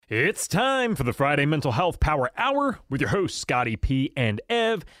It's time for the Friday Mental Health Power Hour with your hosts, Scotty P and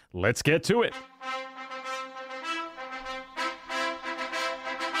Ev. Let's get to it.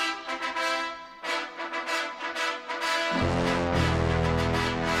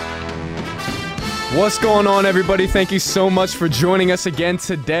 What's going on, everybody? Thank you so much for joining us again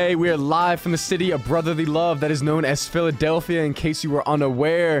today. We are live from the city of brotherly love that is known as Philadelphia, in case you were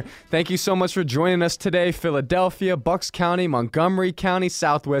unaware. Thank you so much for joining us today. Philadelphia, Bucks County, Montgomery County,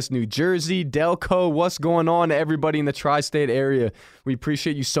 Southwest New Jersey, Delco. What's going on to everybody in the tri-state area? We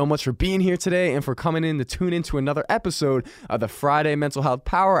appreciate you so much for being here today and for coming in to tune into another episode of the Friday Mental Health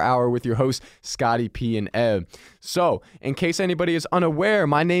Power Hour with your hosts, Scotty P and Ev. So, in case anybody is unaware,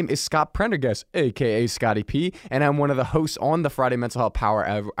 my name is Scott Prendergast, aka Scotty P, and I'm one of the hosts on the Friday Mental Health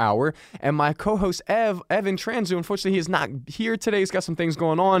Power Hour. And my co-host Evan Transu, unfortunately, he is not here today. He's got some things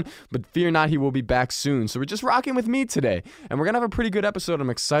going on, but fear not, he will be back soon. So we're just rocking with me today, and we're gonna have a pretty good episode.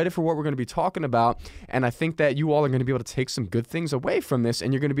 I'm excited for what we're gonna be talking about, and I think that you all are gonna be able to take some good things away from this,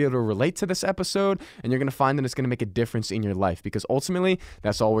 and you're gonna be able to relate to this episode, and you're gonna find that it's gonna make a difference in your life, because ultimately,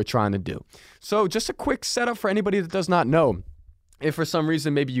 that's all we're trying to do. So just a quick setup for anybody that does not know. If for some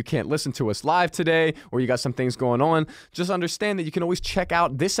reason maybe you can't listen to us live today, or you got some things going on, just understand that you can always check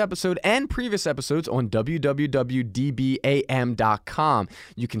out this episode and previous episodes on www.dbam.com.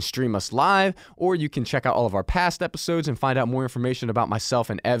 You can stream us live, or you can check out all of our past episodes and find out more information about myself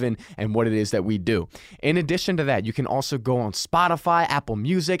and Evan and what it is that we do. In addition to that, you can also go on Spotify, Apple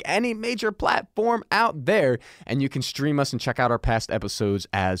Music, any major platform out there, and you can stream us and check out our past episodes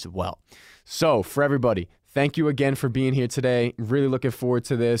as well. So for everybody, thank you again for being here today. Really looking forward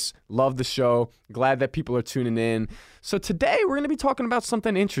to this. Love the show. Glad that people are tuning in. So today we're going to be talking about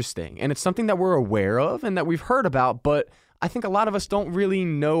something interesting, and it's something that we're aware of and that we've heard about, but I think a lot of us don't really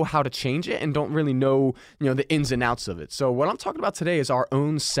know how to change it and don't really know, the ins and outs of it. So what I'm talking about today is our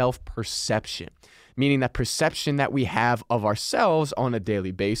own self-perception, meaning that perception that we have of ourselves on a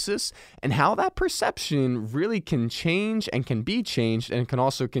daily basis, and how that perception really can change and can be changed, and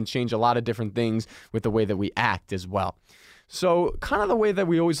can change a lot of different things with the way that we act as well. So kind of the way that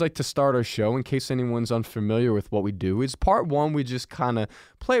we always like to start our show, in case anyone's unfamiliar with what we do, is part one, we just kind of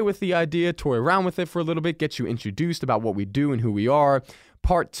play with the idea, toy around with it for a little bit, get you introduced about what we do and who we are.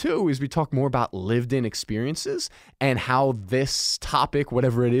 Part two is we talk more about lived-in experiences and how this topic,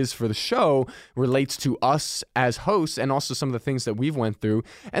 whatever it is for the show, relates to us as hosts and also some of the things that we've went through.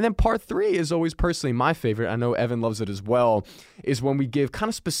 And then part three is always personally my favorite. I know Evan loves it as well, is when we give kind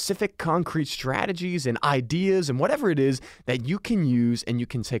of specific concrete strategies and ideas and whatever it is that you can use and you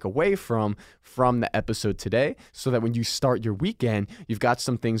can take away from the episode today, so that when you start your weekend, you've got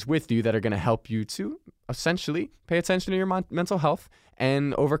some things with you that are going to help you to essentially pay attention to your mental health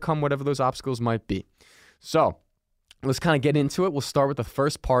and overcome whatever those obstacles might be. So let's kind of get into it. We'll start with the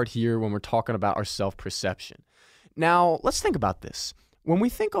first part here when we're talking about our self-perception. Now, let's think about this. When we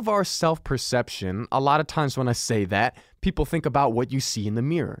think of our self-perception, a lot of times when I say that, people think about what you see in the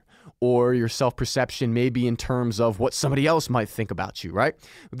mirror, or your self-perception maybe in terms of what somebody else might think about you, right?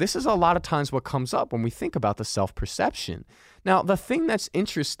 This is a lot of times what comes up when we think about the self-perception. Now, the thing that's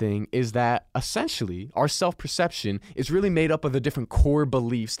interesting is that essentially our self-perception is really made up of the different core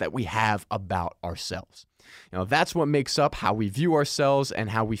beliefs that we have about ourselves. That's what makes up how we view ourselves and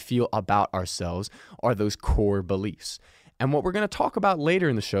how we feel about ourselves, are those core beliefs. And what we're going to talk about later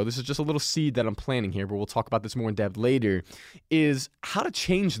in the show, this is just a little seed that I'm planting here, but we'll talk about this more in depth later, is how to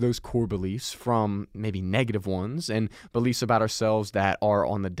change those core beliefs from maybe negative ones and beliefs about ourselves that are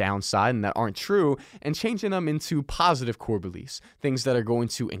on the downside and that aren't true, and changing them into positive core beliefs, things that are going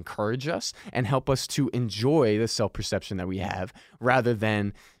to encourage us and help us to enjoy the self-perception that we have, rather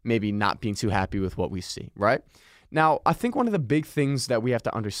than maybe not being too happy with what we see, right? Now, I think one of the big things that we have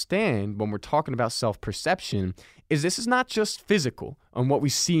to understand when we're talking about self-perception is this is not just physical on what we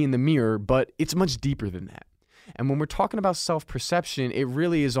see in the mirror, but it's much deeper than that. And when we're talking about self-perception, it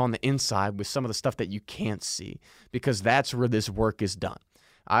really is on the inside with some of the stuff that you can't see, because that's where this work is done.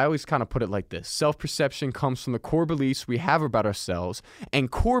 I always kind of put it like this. Self-perception comes from the core beliefs we have about ourselves,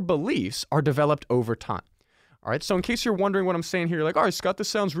 and core beliefs are developed over time. All right, so in case you're wondering what I'm saying here, you're like, all right, Scott, this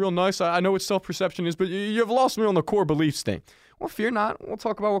sounds real nice. I know what self-perception is, but you've lost me on the core beliefs thing. Well, fear not. We'll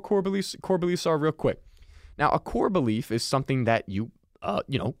talk about what core beliefs are real quick. Now, a core belief is something that you,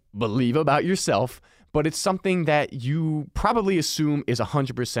 believe about yourself, but it's something that you probably assume is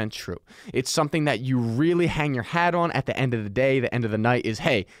 100% true. It's something that you really hang your hat on at the end of the day, the end of the night is,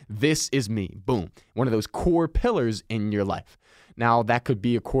 hey, this is me. Boom. One of those core pillars in your life. Now, that could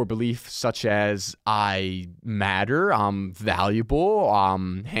be a core belief such as I matter, I'm valuable,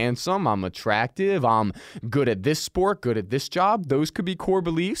 I'm handsome, I'm attractive, I'm good at this sport, good at this job. Those could be core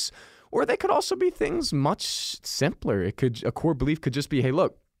beliefs. Or they could also be things much simpler. A core belief could just be, hey,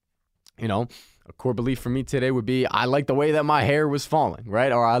 look, a core belief for me today would be I like the way that my hair was falling,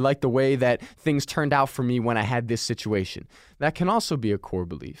 right? Or I like the way that things turned out for me when I had this situation. That can also be a core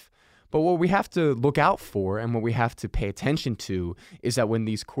belief. But what we have to look out for and what we have to pay attention to is that when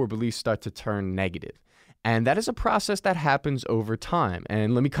these core beliefs start to turn negative. And that is a process that happens over time.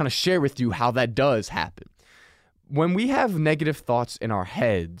 And let me kind of share with you how that does happen. When we have negative thoughts in our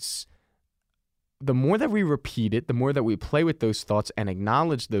heads, the more that we repeat it, the more that we play with those thoughts and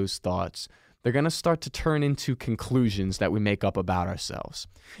acknowledge those thoughts, they're going to start to turn into conclusions that we make up about ourselves.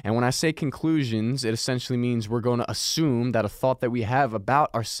 And when I say conclusions, it essentially means we're going to assume that a thought that we have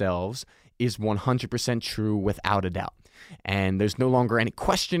about ourselves is 100% true without a doubt. And there's no longer any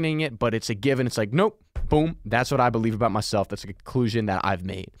questioning it, but it's a given. It's like, nope, boom, that's what I believe about myself. That's a conclusion that I've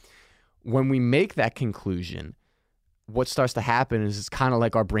made. When we make that conclusion, what starts to happen is it's kind of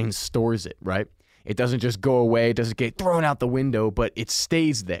like our brain stores it, right? It doesn't just go away, it doesn't get thrown out the window, but it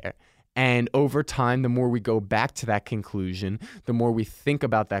stays there. And over time, the more we go back to that conclusion, the more we think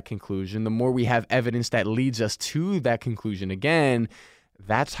about that conclusion, the more we have evidence that leads us to that conclusion again,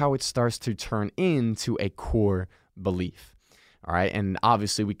 that's how it starts to turn into a core belief. All right. And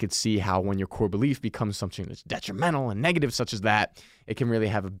obviously, we could see how when your core belief becomes something that's detrimental and negative, such as that, it can really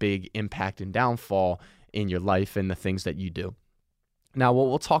have a big impact and downfall in your life and the things that you do. Now, what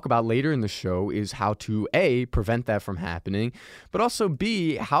we'll talk about later in the show is how to, A, prevent that from happening, but also,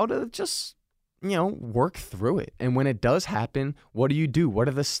 B, how to just, work through it. And when it does happen, what do you do? What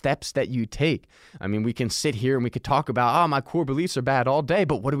are the steps that you take? I mean, we can sit here and we could talk about, my core beliefs are bad all day,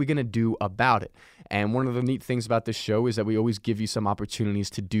 but what are we going to do about it? And one of the neat things about this show is that we always give you some opportunities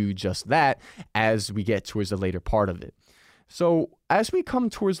to do just that as we get towards the later part of it. So as we come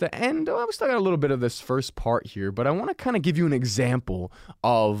towards the end, we still got a little bit of this first part here, but I want to kind of give you an example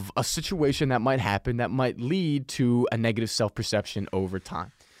of a situation that might happen that might lead to a negative self-perception over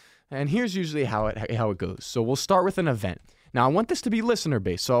time. And here's usually how it goes. So we'll start with an event. Now, I want this to be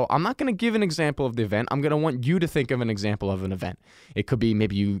listener-based, so I'm not going to give an example of the event. I'm going to want you to think of an example of an event. It could be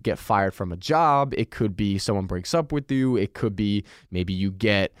maybe you get fired from a job. It could be someone breaks up with you. It could be maybe you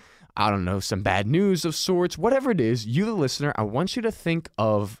get some bad news of sorts, whatever it is, you, the listener, I want you to think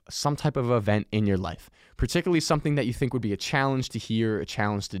of some type of event in your life, particularly something that you think would be a challenge to hear, a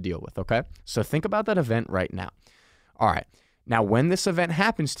challenge to deal with, okay? So think about that event right now. All right. Now, when this event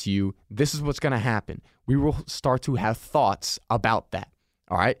happens to you, this is what's going to happen. We will start to have thoughts about that.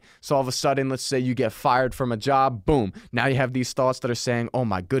 All right. So all of a sudden, let's say you get fired from a job. Boom. Now you have these thoughts that are saying, oh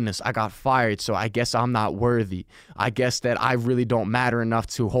my goodness, I got fired. So I guess I'm not worthy. I guess that I really don't matter enough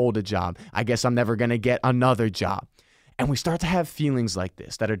to hold a job. I guess I'm never going to get another job. And we start to have feelings like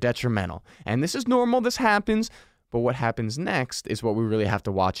this that are detrimental. And this is normal. This happens. But what happens next is what we really have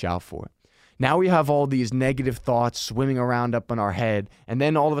to watch out for. Now we have all these negative thoughts swimming around up in our head. And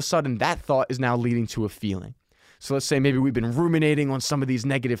then all of a sudden, that thought is now leading to a feeling. So let's say maybe we've been ruminating on some of these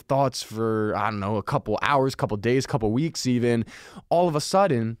negative thoughts for, a couple hours, couple days, couple weeks even. All of a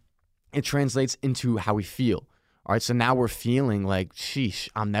sudden, it translates into how we feel. All right, so now we're feeling like, sheesh,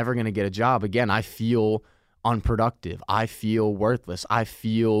 I'm never going to get a job again. I feel unproductive. I feel worthless. I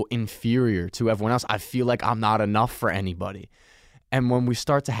feel inferior to everyone else. I feel like I'm not enough for anybody. And when we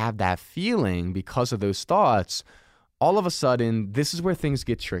start to have that feeling because of those thoughts, all of a sudden, this is where things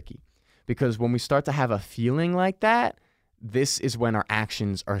get tricky. Because when we start to have a feeling like that, this is when our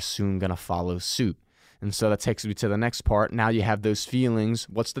actions are soon going to follow suit. And so that takes me to the next part. Now you have those feelings.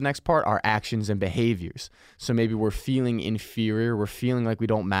 What's the next part? Our actions and behaviors. So maybe we're feeling inferior. We're feeling like we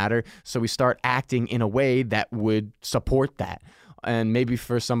don't matter. So we start acting in a way that would support that. And maybe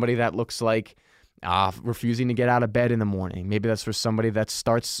for somebody that looks like refusing to get out of bed in the morning. Maybe that's for somebody that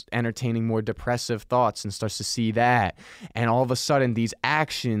starts entertaining more depressive thoughts and starts to see that. And all of a sudden, these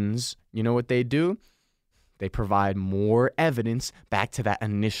actions, you know what they do? They provide more evidence back to that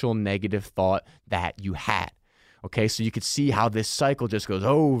initial negative thought that you had. Okay, so you could see how this cycle just goes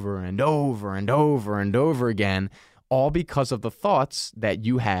over and over and over and over again, all because of the thoughts that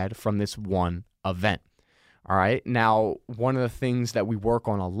you had from this one event. All right. Now, one of the things that we work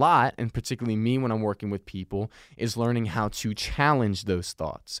on a lot, and particularly me when I'm working with people, is learning how to challenge those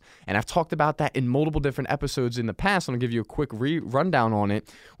thoughts. And I've talked about that in multiple different episodes in the past. I'm going to give you a quick rundown on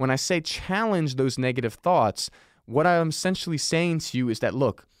it. When I say challenge those negative thoughts, what I'm essentially saying to you is that,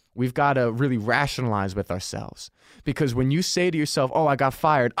 look, we've got to really rationalize with ourselves. Because when you say to yourself, oh, I got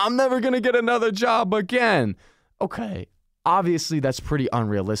fired, I'm never going to get another job again. Okay. Obviously, that's pretty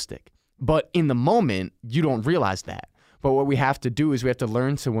unrealistic. But in the moment, you don't realize that. But what we have to do is we have to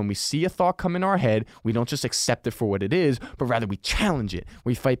learn to, when we see a thought come in our head, we don't just accept it for what it is, but rather we challenge it.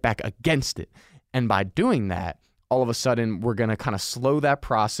 We fight back against it. And by doing that, all of a sudden, we're going to kind of slow that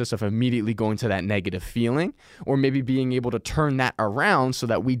process of immediately going to that negative feeling, or maybe being able to turn that around so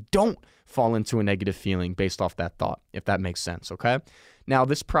that we don't fall into a negative feeling based off that thought, if that makes sense, okay? Now,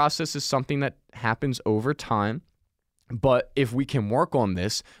 this process is something that happens over time, but if we can work on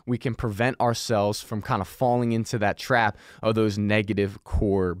this, we can prevent ourselves from kind of falling into that trap of those negative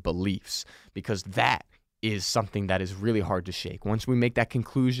core beliefs, because that is something that is really hard to shake. Once we make that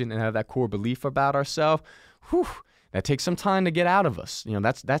conclusion and have that core belief about ourselves, that takes some time to get out of us. You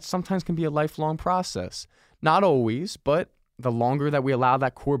know, that sometimes can be a lifelong process. Not always, but the longer that we allow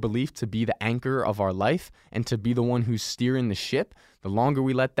that core belief to be the anchor of our life and to be the one who's steering the ship, the longer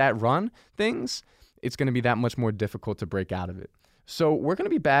we let that run things, it's going to be that much more difficult to break out of it. So we're going to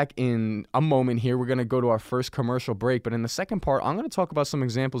be back in a moment here. We're going to go to our first commercial break. But in the second part, I'm going to talk about some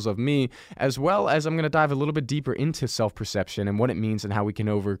examples of me, as well as I'm going to dive a little bit deeper into self-perception and what it means and how we can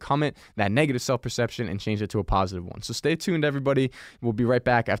overcome it, that negative self-perception, and change it to a positive one. So stay tuned, everybody. We'll be right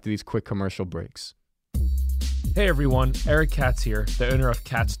back after these quick commercial breaks. Hey everyone, Eric Katz here, the owner of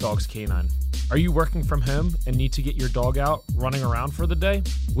Katz Dogs Canine. Are you working from home and need to get your dog out running around for the day?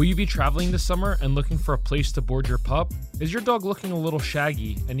 Will you be traveling this summer and looking for a place to board your pup? Is your dog looking a little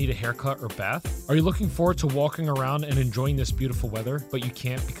shaggy and need a haircut or bath? Are you looking forward to walking around and enjoying this beautiful weather, but you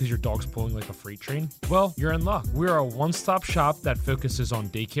can't because your dog's pulling like a freight train? Well, you're in luck. We're a one-stop shop that focuses on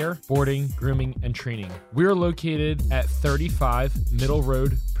daycare, boarding, grooming, and training. We're located at 35 Middle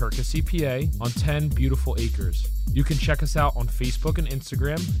Road, Perkasie, PA, on 10 beautiful acres. You can check us out on Facebook and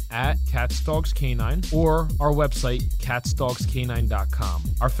Instagram at Katz Dogs Canine, or our website, katzdogscanine.com.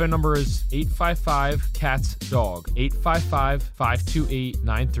 Our phone number is 855-KATZ-DOG,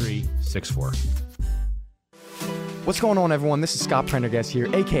 855-528-9364. What's going on, everyone? This is Scott Prendergast here,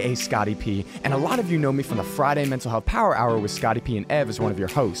 aka Scotty P, and a lot of you know me from the Friday Mental Health Power Hour with Scotty P and Ev as one of your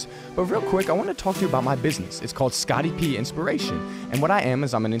hosts. But real quick, I want to talk to you about my business. It's called Scotty P Inspiration, and what I am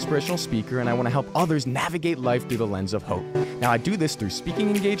is I'm an inspirational speaker, and I want to help others navigate life through the lens of hope. Now, I do this through speaking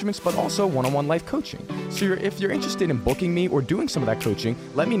engagements, but also one-on-one life coaching. So if you're interested in booking me or doing some of that coaching,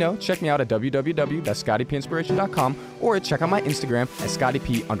 let me know. Check me out at www.scottypinspiration.com, or check out my Instagram at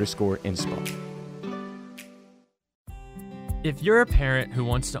scottyp_inspo. If you're a parent who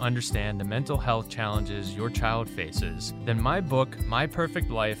wants to understand the mental health challenges your child faces, then my book, My Perfect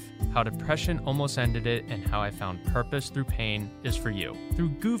Life, How Depression Almost Ended It and How I Found Purpose Through Pain is for you. Through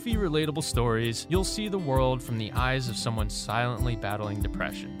goofy, relatable stories, you'll see the world from the eyes of someone silently battling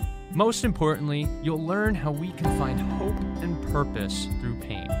depression. Most importantly, you'll learn how we can find hope and purpose through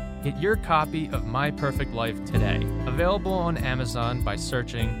pain. Get your copy of My Perfect Life today. Available on Amazon by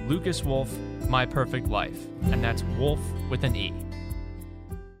searching Lucas Wolf, My Perfect Life. And that's Wolf with an E.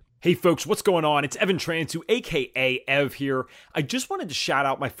 Hey folks, what's going on? It's Evan Transu, aka Ev here. I just wanted to shout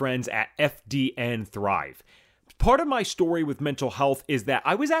out my friends at FDN Thrive. Part of my story with mental health is that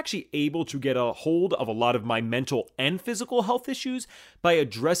I was actually able to get a hold of a lot of my mental and physical health issues by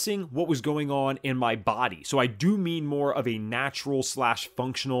addressing what was going on in my body. So I do mean more of a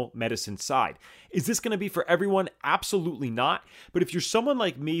natural/functional medicine side. Is this going to be for everyone? Absolutely not. But if you're someone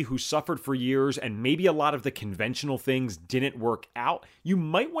like me who suffered for years and maybe a lot of the conventional things didn't work out, you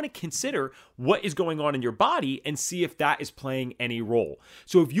might want to consider what is going on in your body and see if that is playing any role.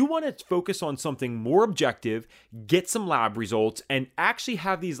 So if you want to focus on something more objective, get some lab results, and actually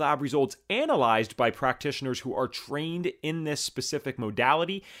have these lab results analyzed by practitioners who are trained in this specific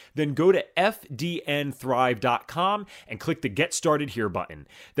modality, then go to fdnthrive.com and click the Get Started Here button.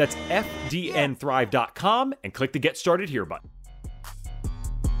 That's fdnthrive.com and click the Get Started Here button.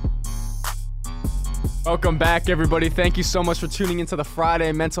 Welcome back, everybody. Thank you so much for tuning into the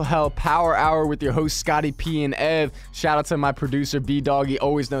Friday Mental Health Power Hour with your host, Scotty P and Ev. Shout out to my producer, B-Dog. He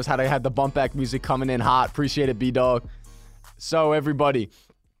always knows how to have the bump back music coming in hot. Appreciate it, B-Dog. So, everybody,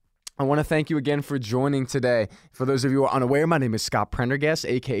 I want to thank you again for joining today. For those of you who are unaware, my name is Scott Prendergast,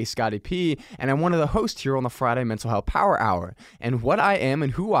 aka Scotty P, and I'm one of the hosts here on the Friday Mental Health Power Hour. And what I am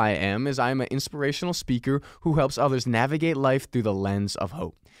and who I am is I am an inspirational speaker who helps others navigate life through the lens of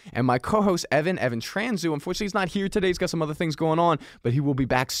hope. And my co-host, Evan Transu, unfortunately he's not here today. He's got some other things going on, but he will be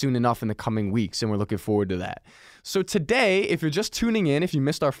back soon enough in the coming weeks, and we're looking forward to that. So today, if you're just tuning in, if you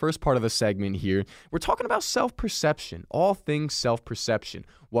missed our first part of the segment here, we're talking about self-perception, all things self-perception.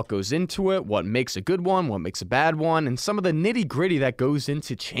 What goes into it, what makes a good one, what makes a bad one, and some of the nitty-gritty that goes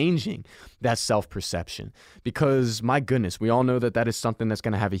into changing that self-perception. Because, my goodness, we all know that that is something that's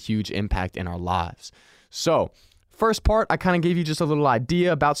going to have a huge impact in our lives. So, First part, I kind of gave you just a little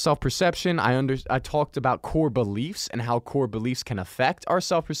idea about self-perception. I talked about core beliefs and how core beliefs can affect our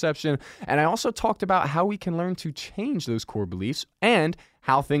self-perception. And I also talked about how we can learn to change those core beliefs and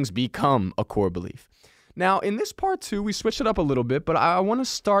how things become a core belief. Now, in this part 2, we switched it up a little bit, but I want to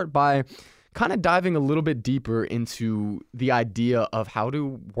start by kind of diving a little bit deeper into the idea of how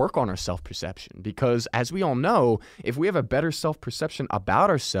to work on our self-perception. Because as we all know, if we have a better self-perception about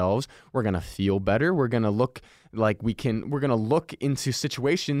ourselves, we're going to feel better. We're going to look like we're going to look into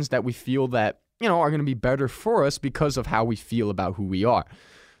situations that we feel that, are going to be better for us because of how we feel about who we are.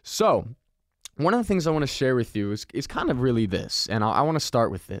 So one of the things I want to share with you is kind of really this, and I want to start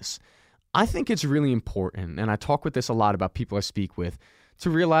with this. I think it's really important, and I talk with this a lot about people I speak with, to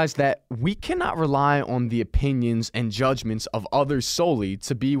realize that we cannot rely on the opinions and judgments of others solely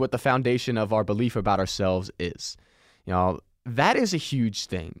to be what the foundation of our belief about ourselves is. That is a huge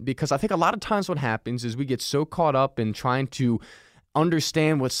thing, because I think a lot of times what happens is we get so caught up in trying to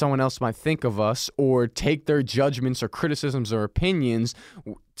understand what someone else might think of us or take their judgments or criticisms or opinions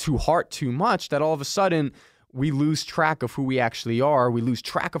to heart too much that all of a sudden we lose track of who we actually are. We lose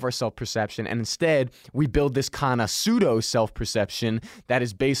track of our self-perception, and instead we build this kind of pseudo self-perception that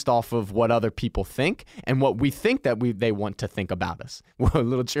is based off of what other people think and what we think that they want to think about us. Well, a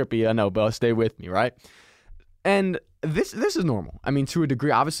little trippy, I know, but stay with me, right? And this is normal. I mean, to a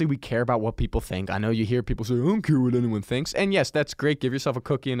degree, obviously we care about what people think. I know you hear people say, I don't care what anyone thinks. And yes, that's great. Give yourself a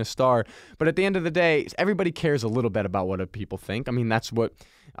cookie and a star. But at the end of the day, everybody cares a little bit about what other people think. I mean, that's what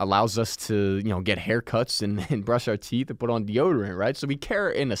allows us to, get haircuts and brush our teeth and put on deodorant, right? So we care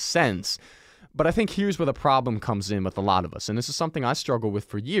in a sense. But I think here's where the problem comes in with a lot of us. And this is something I struggled with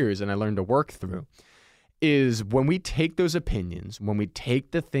for years and I learned to work through. Is when we take those opinions, when we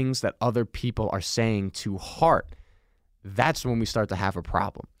take the things that other people are saying to heart, that's when we start to have a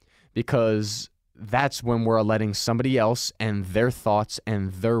problem, because that's when we're letting somebody else and their thoughts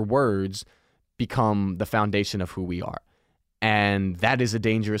and their words become the foundation of who we are. And that is a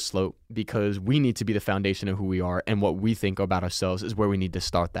dangerous slope, because we need to be the foundation of who we are, and what we think about ourselves is where we need to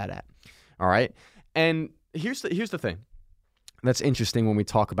start that at. All right? And here's the thing that's interesting when we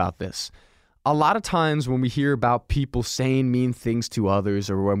talk about this. A lot of times when we hear about people saying mean things to others,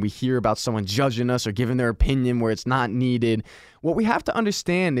 or when we hear about someone judging us or giving their opinion where it's not needed, what we have to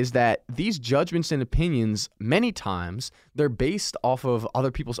understand is that these judgments and opinions, many times, they're based off of other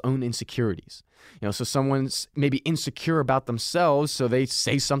people's own insecurities. So someone's maybe insecure about themselves, so they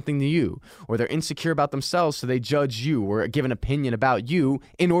say something to you, or they're insecure about themselves, so they judge you or give an opinion about you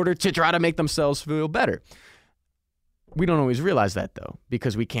in order to try to make themselves feel better. We don't always realize that, though,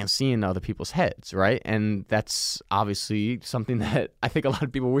 because we can't see in other people's heads, right? And that's obviously something that I think a lot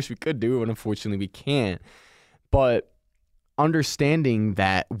of people wish we could do, and unfortunately we can't. But understanding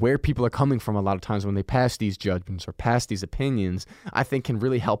that where people are coming from a lot of times when they pass these judgments or pass these opinions, I think can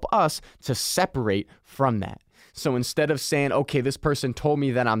really help us to separate from that. So instead of saying, okay, this person told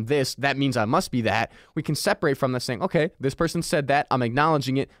me that I'm this, that means I must be that, we can separate from that saying, okay, this person said that, I'm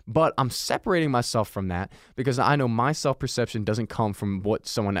acknowledging it, but I'm separating myself from that because I know my self-perception doesn't come from what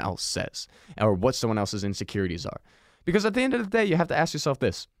someone else says or what someone else's insecurities are. Because at the end of the day, you have to ask yourself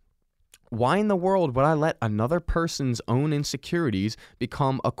this: why in the world would I let another person's own insecurities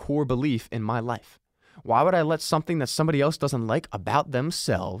become a core belief in my life? Why would I let something that somebody else doesn't like about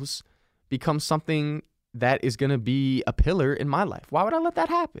themselves become something that is going to be a pillar in my life? Why would I let that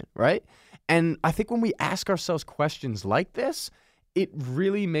happen, right? And I think when we ask ourselves questions like this, it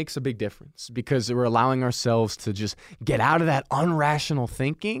really makes a big difference, because we're allowing ourselves to just get out of that unrational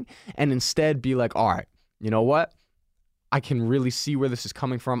thinking and instead be like, all right, you know what? I can really see where this is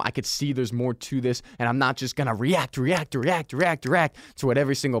coming from. I could see there's more to this, and I'm not just going to react to what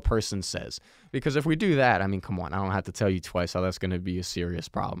every single person says. Because if we do that, I mean, come on, I don't have to tell you twice how that's going to be a serious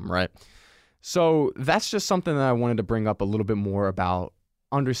problem, right? So that's just something that I wanted to bring up a little bit more about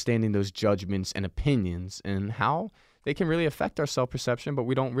understanding those judgments and opinions and how they can really affect our self-perception, but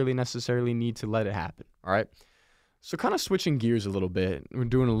we don't really necessarily need to let it happen, all right? So kind of switching gears a little bit, we're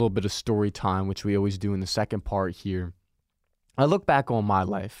doing a little bit of story time, which we always do in the second part here. I look back on my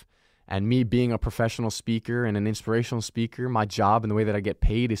life, and me being a professional speaker and an inspirational speaker, my job and the way that I get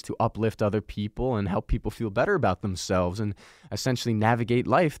paid is to uplift other people and help people feel better about themselves and essentially navigate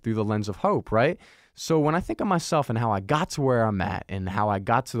life through the lens of hope, right? So when I think of myself and how I got to where I'm at and how I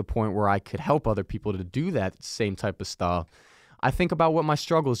got to the point where I could help other people to do that same type of stuff, I think about what my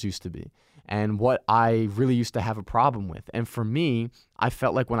struggles used to be and what I really used to have a problem with. And for me, I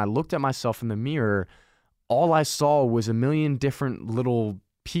felt like when I looked at myself in the mirror, all I saw was a million different little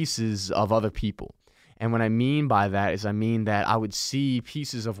pieces of other people. And what I mean by that is I mean that I would see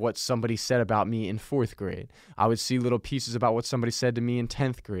pieces of what somebody said about me in 4th grade. I would see little pieces about what somebody said to me in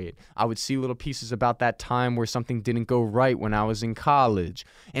 10th grade. I would see little pieces about that time where something didn't go right when I was in college.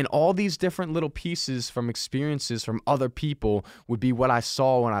 And all these different little pieces from experiences from other people would be what I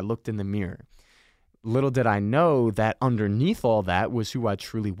saw when I looked in the mirror. Little did I know that underneath all that was who I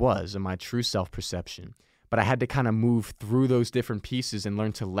truly was and my true self-perception. But I had to kind of move through those different pieces and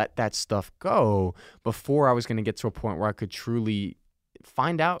learn to let that stuff go before I was going to get to a point where I could truly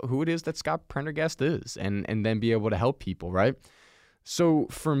find out who it is that Scott Prendergast is and then be able to help people, right? So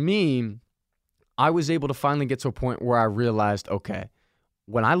for me, I was able to finally get to a point where I realized, okay,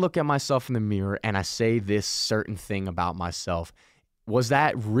 when I look at myself in the mirror and I say this certain thing about myself, was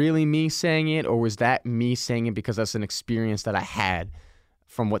that really me saying it, or was that me saying it because that's an experience that I had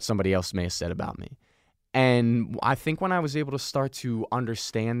from what somebody else may have said about me? And I think when I was able to start to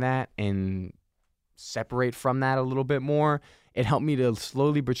understand that and separate from that a little bit more, it helped me to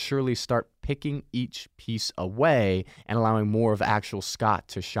slowly but surely start picking each piece away and allowing more of actual Scott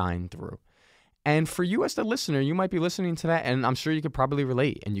to shine through. And for you as the listener, you might be listening to that, and I'm sure you could probably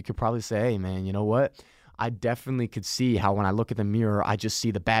relate, and you could probably say, hey, man, you know what? I definitely could see how when I look at the mirror, I just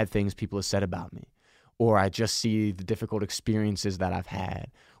see the bad things people have said about me, or I just see the difficult experiences that I've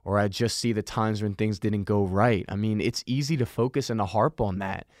had, or I just see the times when things didn't go right. I mean, it's easy to focus and to harp on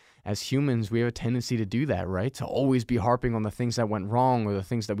that. As humans, we have a tendency to do that, right? To always be harping on the things that went wrong or the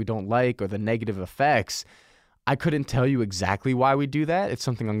things that we don't like or the negative effects. I couldn't tell you exactly why we do that. It's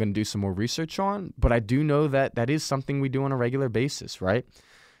something I'm going to do some more research on, but I do know that that is something we do on a regular basis, right?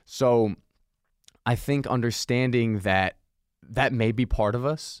 So I think understanding that that may be part of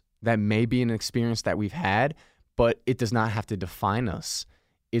us, that may be an experience that we've had, but it does not have to define us,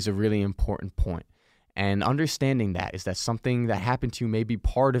 is a really important point. And understanding that is that something that happened to you may be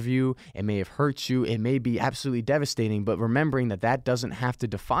part of you, it may have hurt you, it may be absolutely devastating, but remembering that that doesn't have to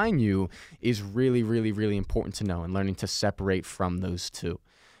define you is really, really, really important to know, and learning to separate from those two.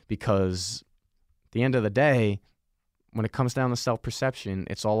 Because at the end of the day, when it comes down to self-perception,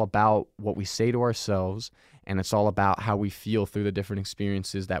 it's all about what we say to ourselves, and it's all about how we feel through the different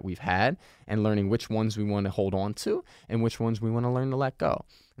experiences that we've had, and learning which ones we want to hold on to and which ones we want to learn to let go.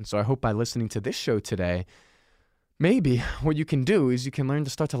 And so I hope by listening to this show today, maybe what you can do is you can learn to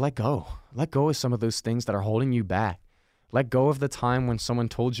start to let go. Let go of some of those things that are holding you back. Let go of the time when someone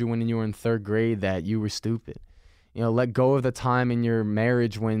told you when you were in 3rd grade that you were stupid. You know, let go of the time in your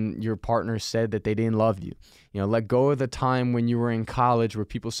marriage when your partner said that they didn't love you. You know, let go of the time when you were in college where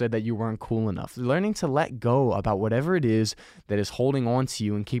people said that you weren't cool enough. Learning to let go about whatever it is that is holding on to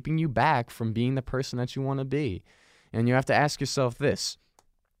you and keeping you back from being the person that you want to be. And you have to ask yourself this: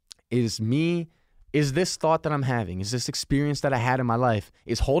 is this thought that I'm having, is this experience that I had in my life,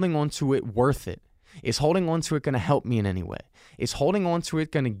 is holding on to it worth it? Is holding on to it going to help me in any way? Is holding on to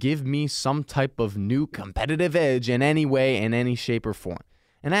it going to give me some type of new competitive edge in any way, in any shape or form?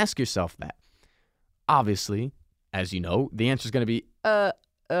 And ask yourself that. Obviously, as you know, the answer is going to be,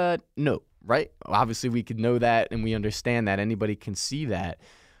 no, right? Obviously, we could know that and we understand that. Anybody can see that.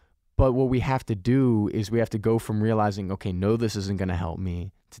 But what we have to do is we have to go from realizing, okay, no, this isn't going to help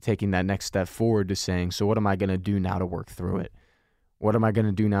me, to taking that next step forward to saying, so what am I going to do now to work through it? What am I going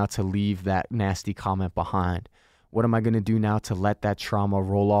to do now to leave that nasty comment behind? What am I going to do now to let that trauma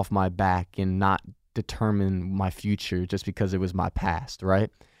roll off my back and not determine my future just because it was my past, right?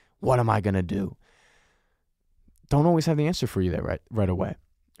 What am I going to do? Don't always have the answer for you there right away.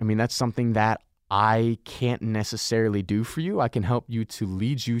 I mean, that's something that I can't necessarily do for you. I can help you to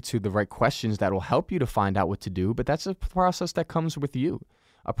lead you to the right questions that will help you to find out what to do, but that's a process that comes with you.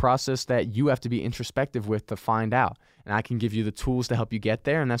 A process that you have to be introspective with to find out. And I can give you the tools to help you get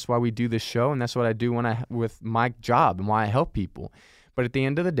there, and that's why we do this show, and that's what I do with my job and why I help people. But at the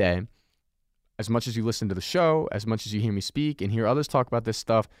end of the day, as much as you listen to the show, as much as you hear me speak and hear others talk about this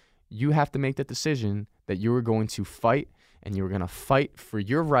stuff, you have to make that decision that you are going to fight, and you are going to fight for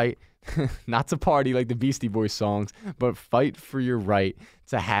your right, not to party like the Beastie Boys songs, but fight for your right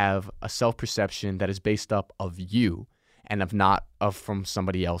to have a self-perception that is based up of you, and not from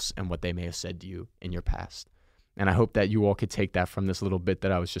somebody else and what they may have said to you in your past. And I hope that you all could take that from this little bit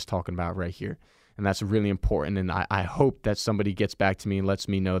that I was just talking about right here. And that's really important. And I hope that somebody gets back to me and lets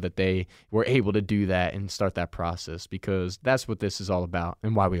me know that they were able to do that and start that process, because that's what this is all about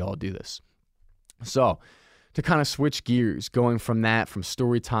and why we all do this. So to kind of switch gears, going from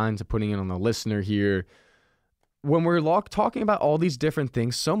story time to putting it on the listener here, when we're talking about all these different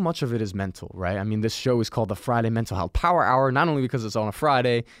things, so much of it is mental, right? I mean, this show is called the Friday Mental Health Power Hour, not only because it's on a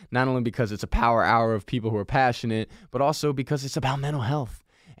Friday, not only because it's a power hour of people who are passionate, but also because it's about mental health.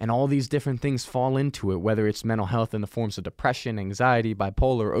 And all these different things fall into it, whether it's mental health in the forms of depression, anxiety,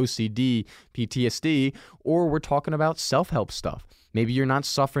 bipolar, OCD, PTSD, or we're talking about self-help stuff. Maybe you're not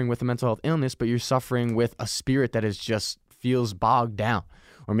suffering with a mental health illness, but you're suffering with a spirit that is just feels bogged down.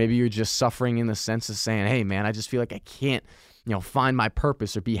 Or maybe you're just suffering in the sense of saying, hey man, I just feel like I can't, find my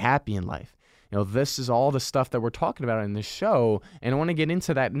purpose or be happy in life. This is all the stuff that we're talking about in this show. And I want to get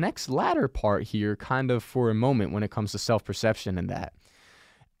into that next latter part here kind of for a moment when it comes to self-perception and that.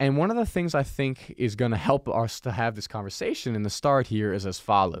 And one of the things I think is going to help us to have this conversation in the start here is as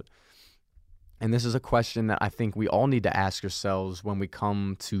followed. And this is a question that I think we all need to ask ourselves when we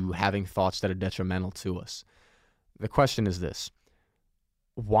come to having thoughts that are detrimental to us. The question is this: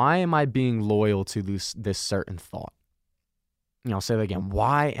 why am I being loyal to this certain thought? I'll say that again.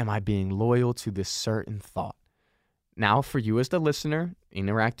 Why am I being loyal to this certain thought? Now, for you as the listener,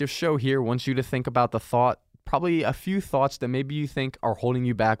 interactive show here wants you to think about the thought, probably a few thoughts that maybe you think are holding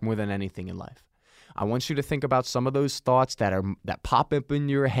you back more than anything in life. I want you to think about some of those thoughts that pop up in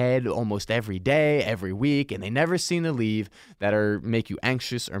your head almost every day, every week, and they never seem to leave, that make you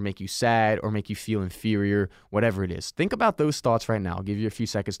anxious or make you sad or make you feel inferior, whatever it is. Think about those thoughts right now. I'll give you a few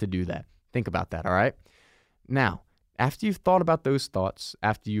seconds to do that. Think about that, all right? Now, after you've thought about those thoughts,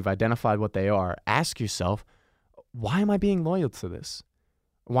 after you've identified what they are, ask yourself, why am I being loyal to this?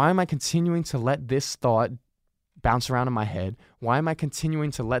 Why am I continuing to let this thought bounce around in my head? Why am I continuing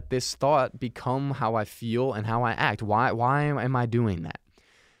to let this thought become how I feel and how I act? Why am I doing that?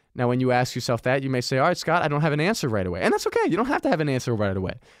 Now, when you ask yourself that, you may say, all right, Scott, I don't have an answer right away. And that's okay. You don't have to have an answer right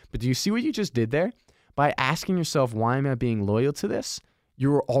away. But do you see what you just did there? By asking yourself, why am I being loyal to this?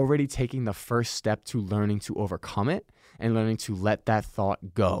 You're already taking the first step to learning to overcome it and learning to let that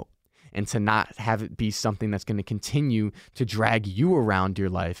thought go and to not have it be something that's going to continue to drag you around your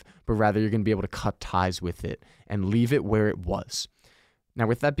life, but rather you're going to be able to cut ties with it and leave it where it was. Now,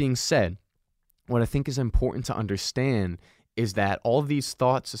 with that being said, what I think is important to understand is that all of these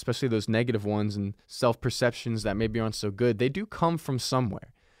thoughts, especially those negative ones and self-perceptions that maybe aren't so good, they do come from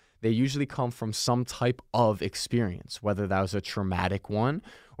somewhere. They usually come from some type of experience, whether that was a traumatic one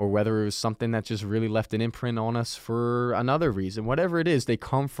or whether it was something that just really left an imprint on us for another reason. Whatever it is, they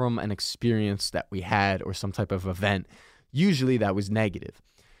come from an experience that we had or some type of event, usually that was negative.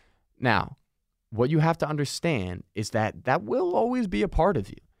 Now, what you have to understand is that that will always be a part of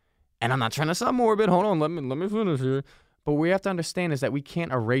you. And I'm not trying to sound morbid. Hold on, let me finish here. But what we have to understand is that we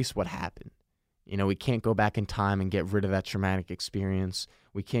can't erase what happened. We can't go back in time and get rid of that traumatic experience.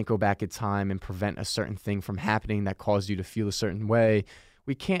 We can't go back in time and prevent a certain thing from happening that caused you to feel a certain way.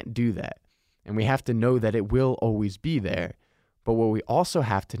 We can't do that. And we have to know that it will always be there. But what we also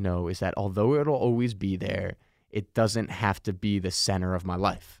have to know is that although it'll always be there, it doesn't have to be the center of my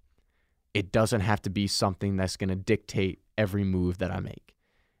life. It doesn't have to be something that's going to dictate every move that I make.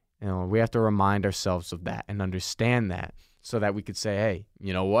 We have to remind ourselves of that and understand that so that we could say, hey,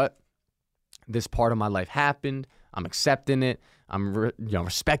 you know what? This part of my life happened. I'm accepting it. I'm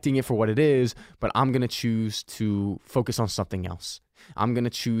respecting it for what it is, but I'm going to choose to focus on something else. I'm going to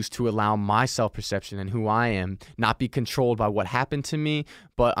choose to allow my self-perception and who I am not be controlled by what happened to me,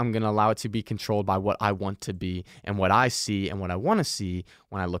 but I'm going to allow it to be controlled by what I want to be and what I see and what I want to see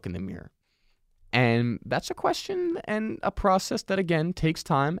when I look in the mirror. And that's a question and a process that, again, takes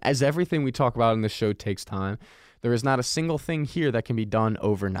time. As everything we talk about in this show takes time, there is not a single thing here that can be done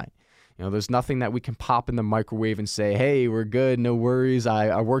overnight. There's nothing that we can pop in the microwave and say, hey, we're good, no worries,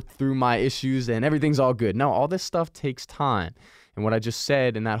 I worked through my issues and everything's all good. No, all this stuff takes time. And what I just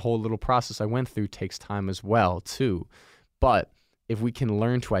said in that whole little process I went through takes time as well, too. But if we can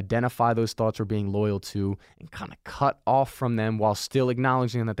learn to identify those thoughts we're being loyal to and kind of cut off from them while still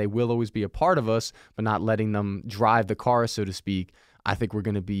acknowledging that they will always be a part of us, but not letting them drive the car, so to speak, I think we're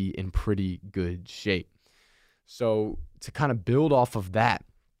going to be in pretty good shape. So to kind of build off of that,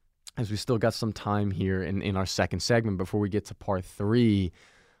 as we still got some time here in our second segment before we get to part 3,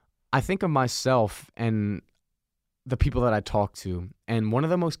 I think of myself and the people that I talk to. And one of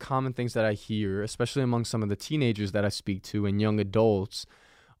the most common things that I hear, especially among some of the teenagers that I speak to and young adults,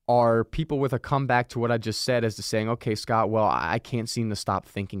 are people with a comeback to what I just said as to saying, okay, Scott, well, I can't seem to stop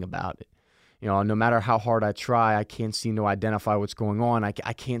thinking about it. No matter how hard I try, I can't seem to identify what's going on. I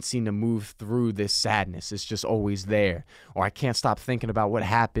can't seem to move through this sadness. It's just always there. Or I can't stop thinking about what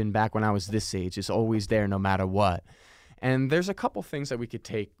happened back when I was this age. It's always there no matter what. And there's a couple things that we could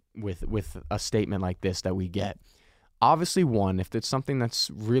take with a statement like this that we get. Obviously, one, if it's something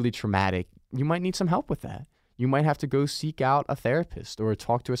that's really traumatic, you might need some help with that. You might have to go seek out a therapist or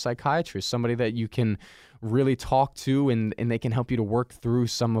talk to a psychiatrist, somebody that you can really talk to and they can help you to work through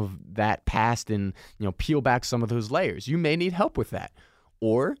some of that past and, peel back some of those layers. You may need help with that.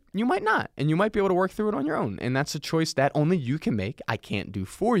 Or you might not, and you might be able to work through it on your own. And that's a choice that only you can make. I can't do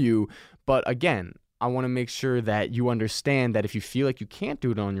for you. But again, I want to make sure that you understand that if you feel like you can't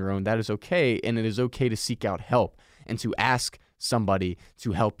do it on your own, that is okay. And it is okay to seek out help and to ask somebody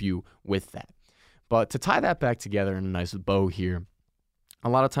to help you with that. But to tie that back together in a nice bow here, a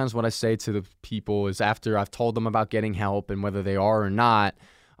lot of times what I say to the people is after I've told them about getting help and whether they are or not,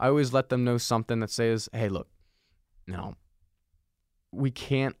 I always let them know something that says, hey, look, we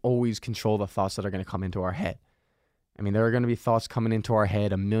can't always control the thoughts that are going to come into our head. I mean, there are going to be thoughts coming into our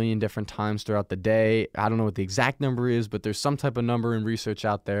head a million different times throughout the day. I don't know what the exact number is, but there's some type of number in research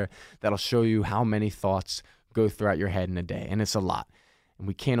out there that'll show you how many thoughts go throughout your head in a day. And it's a lot. And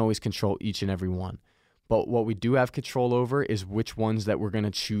we can't always control each and every one. But what we do have control over is which ones that we're going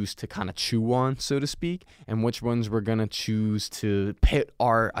to choose to kind of chew on, so to speak, and which ones we're going to choose to put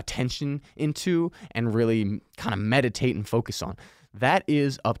our attention into and really kind of meditate and focus on. That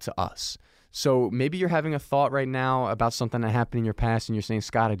is up to us. So maybe you're having a thought right now about something that happened in your past and you're saying,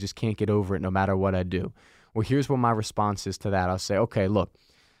 Scott, I just can't get over it no matter what I do. Well, here's what my response is to that. I'll say, okay, look,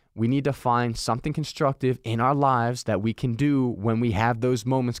 we need to find something constructive in our lives that we can do when we have those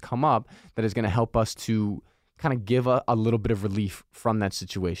moments come up that is going to help us to kind of give a little bit of relief from that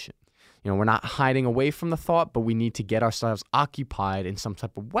situation. We're not hiding away from the thought, but we need to get ourselves occupied in some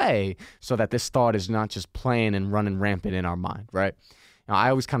type of way so that this thought is not just playing and running rampant in our mind, right? Now, I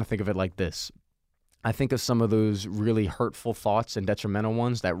always kind of think of it like this. I think of some of those really hurtful thoughts and detrimental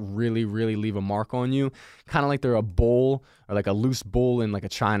ones that really, really leave a mark on you, kind of like they're a bowl or like a loose bowl in like a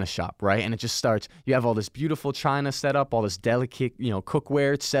china shop, right? And it just starts, you have all this beautiful china set up, all this delicate,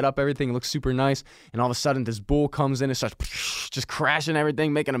 cookware, it's set up, everything looks super nice. And all of a sudden this bowl comes in and starts just crashing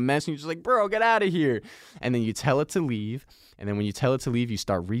everything, making a mess. And you're just like, bro, get out of here. And then you tell it to leave. And then when you tell it to leave, you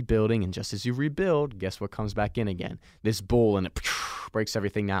start rebuilding. And just as you rebuild, guess what comes back in again? This bowl, and it breaks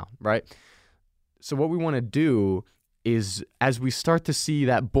everything down, right? So what we want to do is as we start to see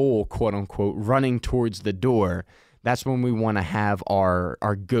that bowl, quote unquote, running towards the door, that's when we want to have our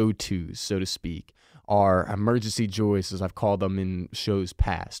go-tos, so to speak, our emergency joys, as I've called them in shows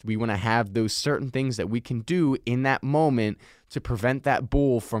past. We want to have those certain things that we can do in that moment to prevent that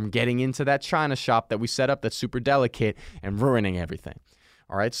bowl from getting into that china shop that we set up that's super delicate and ruining everything.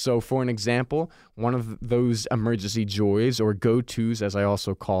 All right, so for an example, one of those emergency joys or go-tos, as I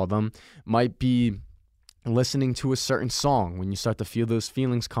also call them, might be listening to a certain song when you start to feel those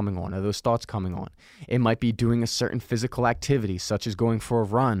feelings coming on or those thoughts coming on. It might be doing a certain physical activity, such as going for a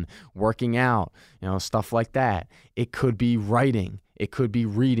run, working out, stuff like that. It could be writing. It could be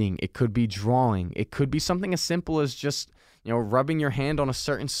reading. It could be drawing. It could be something as simple as just, rubbing your hand on a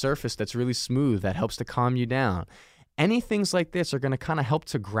certain surface that's really smooth that helps to calm you down. Any things like this are going to kind of help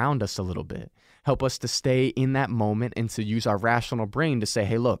to ground us a little bit, help us to stay in that moment and to use our rational brain to say,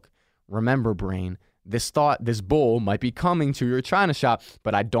 hey, look, remember, brain, this thought, this bowl might be coming to your china shop,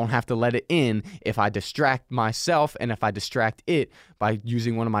 but I don't have to let it in if I distract myself and if I distract it by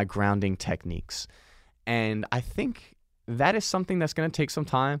using one of my grounding techniques. And I think that is something that's going to take some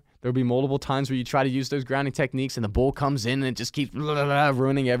time. There'll be multiple times where you try to use those grounding techniques and the bowl comes in and it just keeps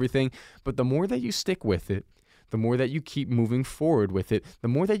ruining everything. But the more that you stick with it, the more that you keep moving forward with it, the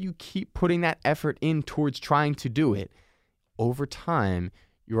more that you keep putting that effort in towards trying to do it, over time,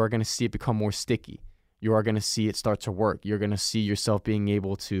 you are going to see it become more sticky. You are going to see it start to work. You're going to see yourself being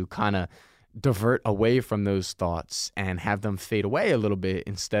able to kind of divert away from those thoughts and have them fade away a little bit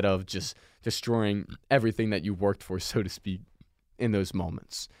instead of just destroying everything that you worked for, so to speak, in those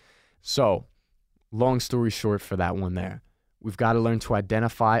moments. So, long story short for that one there. We've got to learn to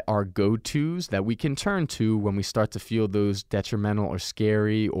identify our go-tos that we can turn to when we start to feel those detrimental or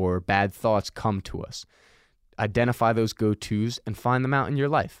scary or bad thoughts come to us. Identify those go-tos and find them out in your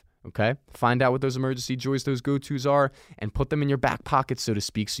life, okay? Find out what those emergency joys, those go-tos are, and put them in your back pocket, so to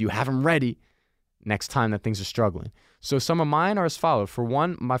speak, so you have them ready next time that things are struggling. So some of mine are as follows. For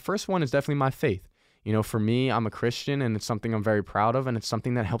one, my first one is definitely my faith. For me, I'm a Christian and it's something I'm very proud of and it's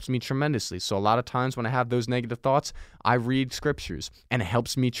something that helps me tremendously. So a lot of times when I have those negative thoughts, I read scriptures and it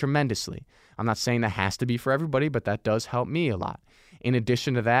helps me tremendously. I'm not saying that has to be for everybody, but that does help me a lot. In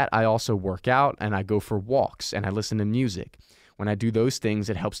addition to that, I also work out and I go for walks and I listen to music. When I do those things,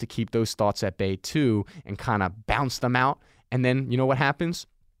 it helps to keep those thoughts at bay too and kind of bounce them out. And then you know what happens?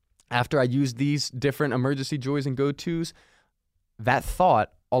 After I use these different emergency joys and go-tos, that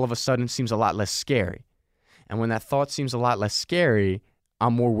thought all of a sudden seems a lot less scary. And when that thought seems a lot less scary,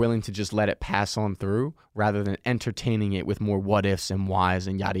 I'm more willing to just let it pass on through rather than entertaining it with more what ifs and whys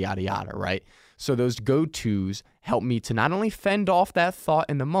and yada, yada, yada, right? So those go-tos help me to not only fend off that thought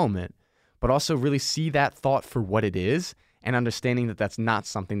in the moment, but also really see that thought for what it is and understanding that that's not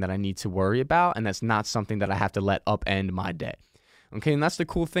something that I need to worry about, and that's not something that I have to let upend my day. Okay, and that's the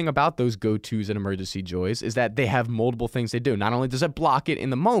cool thing about those go-tos and emergency joys is that they have multiple things they do. Not only does it block it in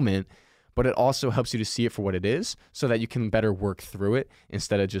the moment, but it also helps you to see it for what it is so that you can better work through it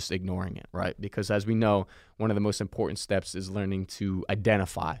instead of just ignoring it, right? Because as we know, one of the most important steps is learning to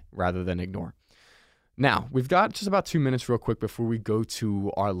identify rather than ignore. Now, we've got just about 2 minutes real quick before we go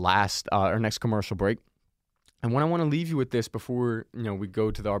to our next commercial break. And what I want to leave you with this before we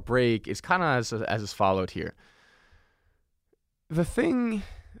go to our break is kind of as is followed here. The thing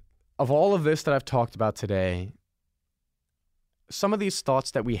of all of this that I've talked about today, some of these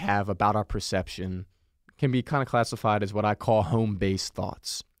thoughts that we have about our perception can be kind of classified as what I call home-based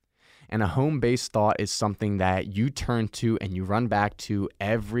thoughts. And a home-based thought is something that you turn to and you run back to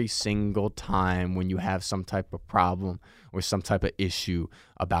every single time when you have some type of problem or some type of issue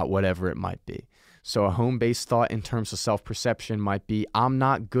about whatever it might be. So a home-based thought in terms of self-perception might be, I'm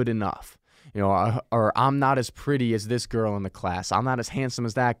not good enough. Or I'm not as pretty as this girl in the class. I'm not as handsome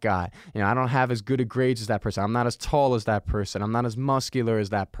as that guy. I don't have as good a grades as that person. I'm not as tall as that person. I'm not as muscular as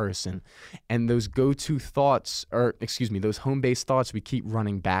that person. And those go-to thoughts, those home-based thoughts we keep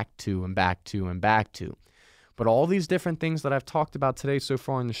running back to and back to and back to. But all these different things that I've talked about today so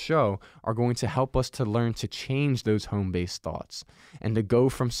far in the show are going to help us to learn to change those home-based thoughts and to go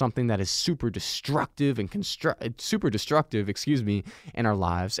from something that is super destructive in our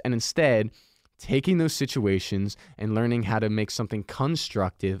lives, and instead taking those situations and learning how to make something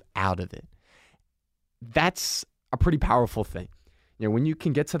constructive out of it. That's a pretty powerful thing. When you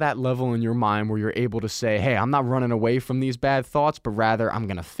can get to that level in your mind where you're able to say, hey, I'm not running away from these bad thoughts, but rather I'm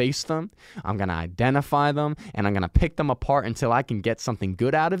going to face them, I'm going to identify them, and I'm going to pick them apart until I can get something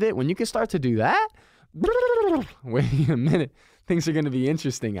good out of it. When you can start to do that, wait a minute, things are going to be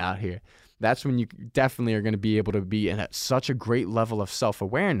interesting out here. That's when you definitely are going to be able to be at such a great level of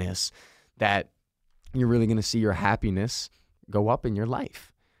self-awareness that you're really going to see your happiness go up in your life.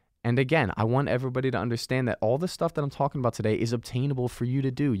 And again, I want everybody to understand that all the stuff that I'm talking about today is obtainable for you to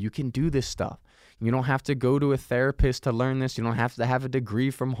do. You can do this stuff. You don't have to go to a therapist to learn this. You don't have to have a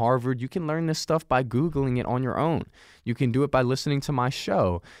degree from Harvard. You can learn this stuff by Googling it on your own. You can do it by listening to my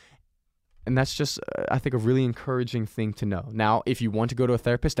show. And that's just, I think, a really encouraging thing to know. Now, if you want to go to a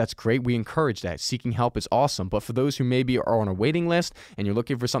therapist, that's great. We encourage that. Seeking help is awesome. But for those who maybe are on a waiting list and you're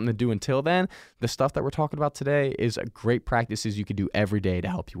looking for something to do until then, the stuff that we're talking about today is great practices you can do every day to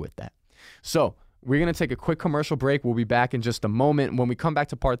help you with that. So we're going to take a quick commercial break. We'll be back in just a moment. When we come back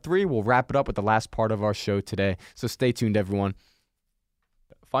to part 3, we'll wrap it up with the last part of our show today. So stay tuned, everyone.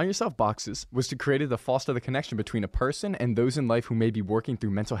 Find Yourself Boxes was created to foster the connection between a person and those in life who may be working through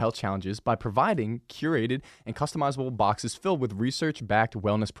mental health challenges by providing curated and customizable boxes filled with research-backed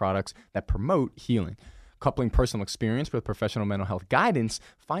wellness products that promote healing. Coupling personal experience with professional mental health guidance,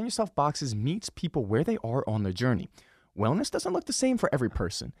 Find Yourself Boxes meets people where they are on their journey. Wellness doesn't look the same for every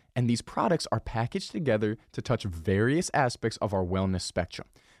person, and these products are packaged together to touch various aspects of our wellness spectrum.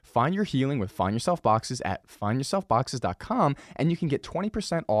 Find your healing with Find Yourself Boxes at findyourselfboxes.com, and you can get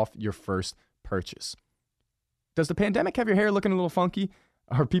 20% off your first purchase. Does the pandemic have your hair looking a little funky?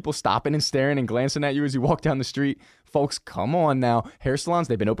 Are people stopping and staring and glancing at you as you walk down the street? Folks, come on now. Hair salons,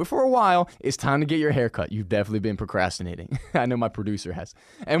 they've been open for a while. It's time to get your hair cut. You've definitely been procrastinating. I know my producer has.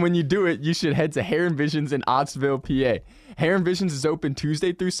 And when you do it, you should head to Hair and Visions in Ottsville, PA. Hair and Visions is open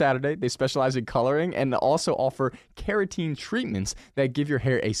Tuesday through Saturday. They specialize in coloring and also offer keratin treatments that give your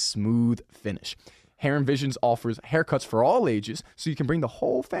hair a smooth finish. Hair and Visions offers haircuts for all ages, so you can bring the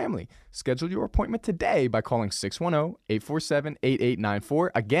whole family. Schedule your appointment today by calling 610-847-8894.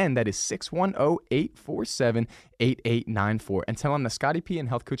 Again, that is 610-847-8894. And tell them that Scotty P and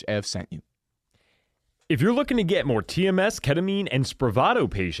Health Coach Ev sent you. If you're looking to get more TMS, ketamine, and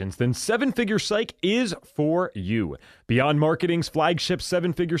Spravato patients, then 7-Figure Psych is for you. Beyond Marketing's flagship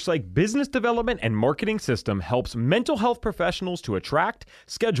 7-Figure Psych business development and marketing system helps mental health professionals to attract,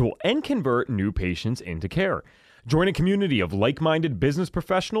 schedule, and convert new patients into care. Join a community of like-minded business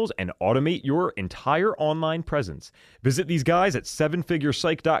professionals and automate your entire online presence. Visit these guys at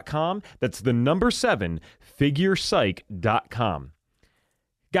 7figuropsych.com. That's the number 7figuropsych.com.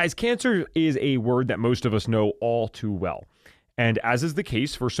 Guys, cancer is a word that most of us know all too well. And as is the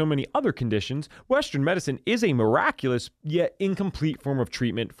case for so many other conditions, Western medicine is a miraculous yet incomplete form of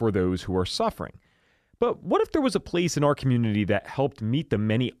treatment for those who are suffering. But what if there was a place in our community that helped meet the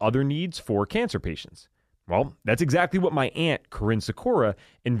many other needs for cancer patients? Well, that's exactly what my aunt, Corinne Sikora,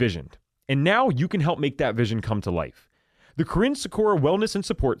 envisioned. And now you can help make that vision come to life. The Corinne Sikora Wellness and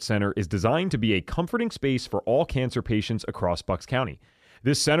Support Center is designed to be a comforting space for all cancer patients across Bucks County.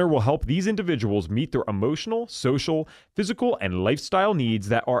 This center will help these individuals meet their emotional, social, physical, and lifestyle needs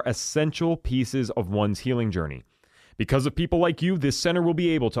that are essential pieces of one's healing journey. Because of people like you, this center will be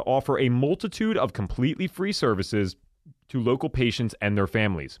able to offer a multitude of completely free services to local patients and their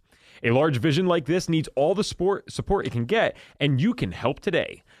families. A large vision like this needs all the support it can get, and you can help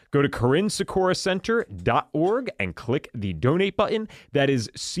today. Go to CorinneSikora.org and click the donate button. That is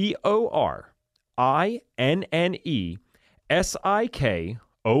CorinneSikora,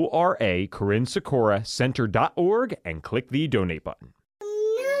 CorinneSikora.org, and click the donate button.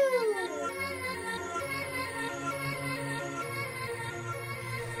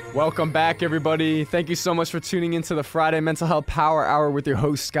 Welcome back, everybody. Thank you so much for tuning into the Friday Mental Health Power Hour with your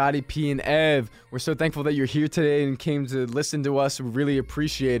hosts, Scotty P and Ev. We're so thankful that you're here today and came to listen to us. We really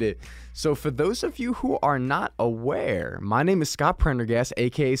appreciate it. So for those of you who are not aware, my name is Scott Prendergast,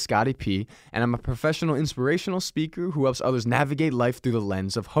 aka Scotty P, and I'm a professional inspirational speaker who helps others navigate life through the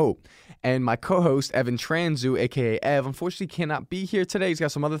lens of hope. And my co-host, Evan Tranzu, aka Ev, unfortunately cannot be here today. He's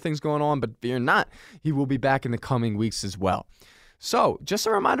got some other things going on, but fear not, he will be back in the coming weeks as well. So, just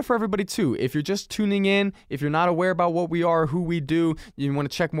a reminder for everybody too, if you're just tuning in, if you're not aware about what we are, who we do, you want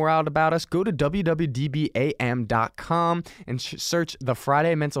to check more out about us, go to www.dbam.com and search the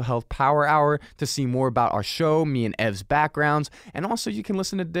Friday Mental Health Power Hour to see more about our show, me and Ev's backgrounds, and also you can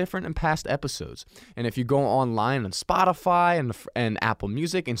listen to different and past episodes. And if you go online on Spotify and Apple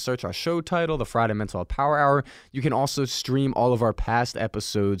Music and search our show title, the Friday Mental Health Power Hour, you can also stream all of our past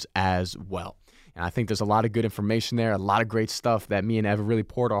episodes as well. And I think there's a lot of good information there, a lot of great stuff that me and Ev really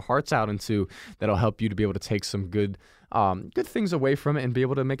poured our hearts out into that'll help you to be able to take some good things away from it and be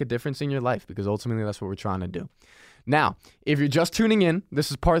able to make a difference in your life, because ultimately that's what we're trying to do. Now, if you're just tuning in,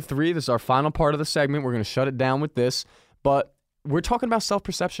 this is part 3. This is our final part of the segment. We're going to shut it down with this, but we're talking about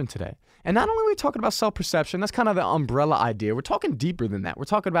self-perception today. And not only are we talking about self-perception, that's kind of the umbrella idea. We're talking deeper than that. We're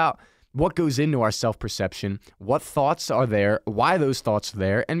talking about what goes into our self-perception, what thoughts are there, why those thoughts are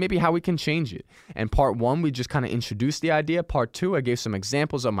there, and maybe how we can change it. And part 1, we just kind of introduced the idea. Part 2, I gave some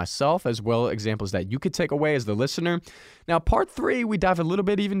examples of myself as well as examples that you could take away as the listener. Now, part 3, we dive a little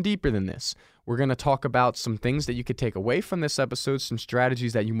bit even deeper than this. We're going to talk about some things that you could take away from this episode, some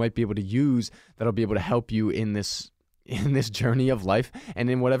strategies that you might be able to use that'll be able to help you in this journey of life and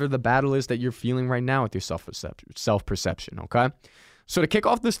in whatever the battle is that you're feeling right now with your self-perception, okay? So to kick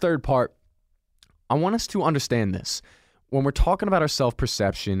off this third part, I want us to understand this. When we're talking about our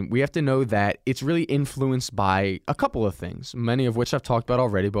self-perception, we have to know that it's really influenced by a couple of things, many of which I've talked about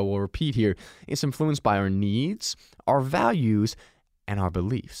already, but we'll repeat here. It's influenced by our needs, our values, and our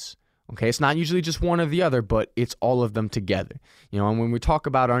beliefs. Okay, it's not usually just one or the other, but it's all of them together. You know, and when we talk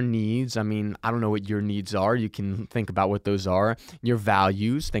about our needs, I mean, I don't know what your needs are. You can think about what those are. Your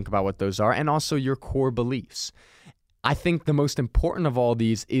values, think about what those are, and also your core beliefs. I think the most important of all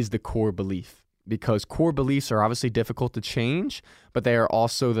these is the core belief, because core beliefs are obviously difficult to change, but they are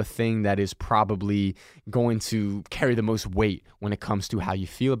also the thing that is probably going to carry the most weight when it comes to how you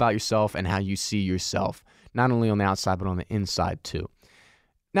feel about yourself and how you see yourself, not only on the outside, but on the inside too.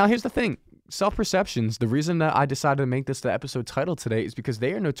 Now, here's the thing. Self-perceptions, the reason that I decided to make this the episode title today is because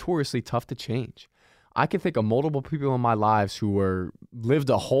they are notoriously tough to change. I can think of multiple people in my lives who lived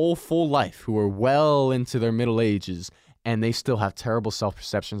a whole full life, who are well into their middle ages, and they still have terrible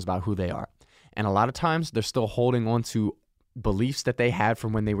self-perceptions about who they are. And a lot of times they're still holding on to beliefs that they had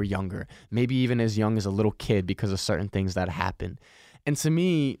from when they were younger, maybe even as young as a little kid because of certain things that happened. And to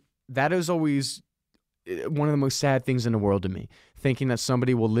me, that is always one of the most sad things in the world to me, thinking that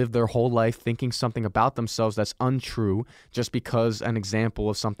somebody will live their whole life thinking something about themselves that's untrue just because an example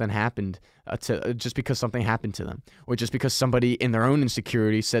of something happened just because something happened to them, or just because somebody in their own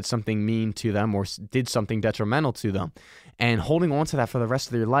insecurity said something mean to them or did something detrimental to them, and holding on to that for the rest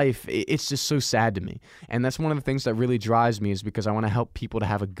of their life. It's just so sad to me. And that's one of the things that really drives me, is because I want to help people to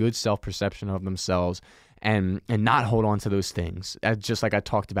have a good self-perception of themselves and not hold on to those things, just like I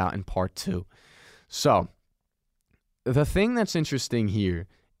talked about in part 2. So, the thing that's interesting here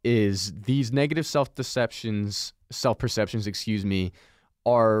is these negative self-perceptions,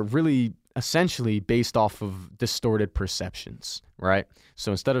 are really essentially based off of distorted perceptions, right?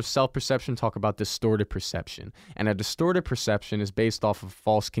 So instead of self-perception, talk about distorted perception. And a distorted perception is based off of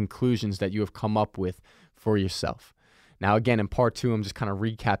false conclusions that you have come up with for yourself. Now, again, in part 2, I'm just kind of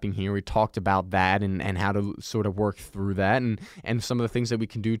recapping here. We talked about that and how to sort of work through that and some of the things that we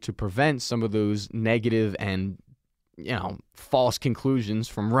can do to prevent some of those negative and, false conclusions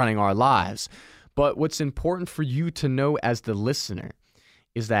from running our lives. But what's important for you to know as the listener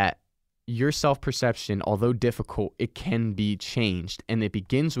is that your self-perception, although difficult, it can be changed. And it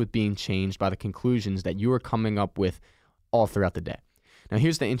begins with being changed by the conclusions that you are coming up with all throughout the day. Now,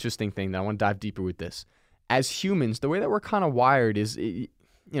 here's the interesting thing that I want to dive deeper with this. As humans, the way that we're kind of wired is,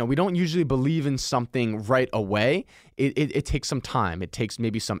 we don't usually believe in something right away. It takes some time. It takes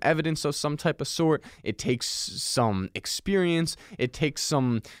maybe some evidence of some type of sort. It takes some experience. It takes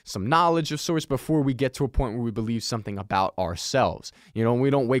some knowledge of sorts before we get to a point where we believe something about ourselves. We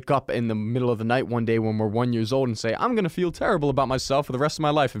don't wake up in the middle of the night one day when we're 1 year old and say, I'm going to feel terrible about myself for the rest of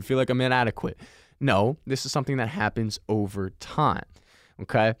my life and feel like I'm inadequate. No, this is something that happens over time,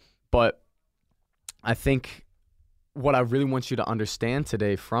 okay? But I think what I really want you to understand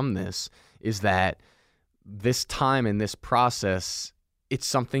today from this is that this time and this process, it's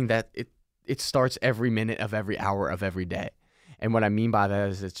something that it starts every minute of every hour of every day. And what I mean by that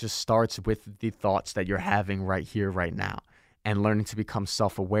is it just starts with the thoughts that you're having right here, right now, and learning to become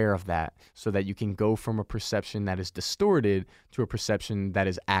self-aware of that so that you can go from a perception that is distorted to a perception that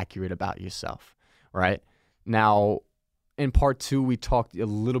is accurate about yourself, right? Now, in part 2, we talked a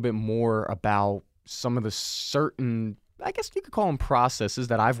little bit more about some of the certain, I guess you could call them processes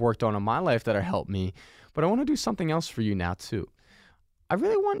that I've worked on in my life that have helped me. But I want to do something else for you now too. I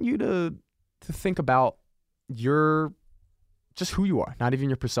really want you to think about just who you are, not even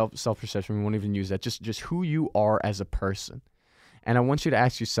your self-perception. We won't even use that. Just who you are as a person. And I want you to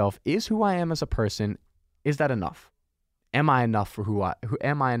ask yourself, is who I am as a person, is that enough? Am I enough for who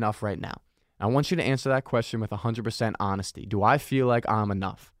am I enough right now? I want you to answer that question with 100% honesty. Do I feel like I'm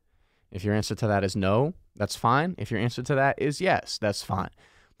enough? If your answer to that is no, that's fine. If your answer to that is yes, that's fine.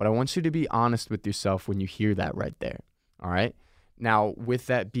 But I want you to be honest with yourself when you hear that right there, all right? Now, with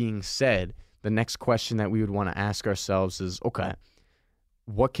that being said, the next question that we would want to ask ourselves is, okay,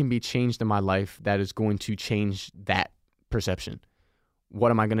 what can be changed in my life that is going to change that perception?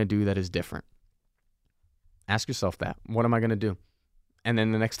 What am I going to do that is different? Ask yourself that. What am I going to do? And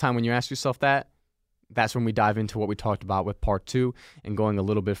then the next time when you ask yourself that, that's when we dive into what we talked about with part 2 and going a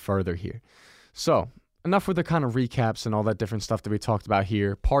little bit further here. So enough with the kind of recaps and all that different stuff that we talked about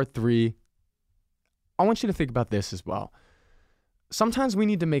here. Part 3, I want you to think about this as well. Sometimes we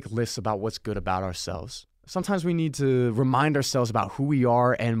need to make lists about what's good about ourselves. Sometimes we need to remind ourselves about who we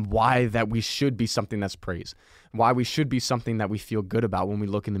are and why that we should be something that's praised, why we should be something that we feel good about when we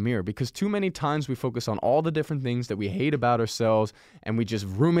look in the mirror. Because too many times we focus on all the different things that we hate about ourselves and we just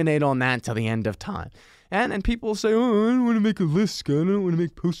ruminate on that till the end of time. And people say, oh, I don't want to make a list, Scott. I don't want to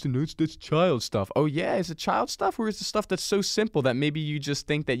make post-it notes. That's child stuff. Oh, yeah, is it child stuff or is it stuff that's so simple that maybe you just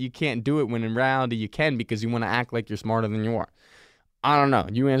think that you can't do it when in reality you can because you want to act like you're smarter than you are? I don't know.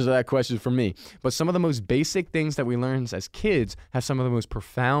 You answer that question for me. But some of the most basic things that we learn as kids have some of the most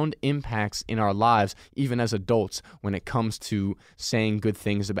profound impacts in our lives, even as adults, when it comes to saying good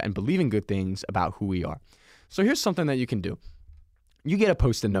things about and believing good things about who we are. So here's something that you can do. You get a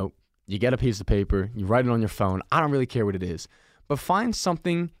post-it note, you get a piece of paper, you write it on your phone. I don't really care what it is. But find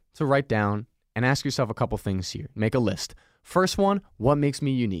something to write down and ask yourself a couple things here. Make a list. First one, what makes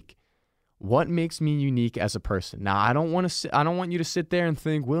me unique? What makes me unique as a person? Now, I don't want you to sit there and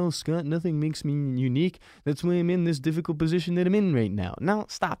think, well, Scott, nothing makes me unique. That's why I'm in this difficult position that I'm in right now. No,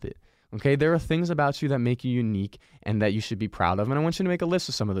 stop it. Okay, there are things about you that make you unique and that you should be proud of. And I want you to make a list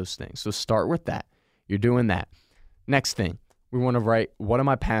of some of those things. So start with that. You're doing that. Next thing, we want to write, what am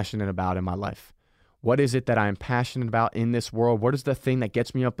I passionate about in my life? What is it that I'm passionate about in this world? What is the thing that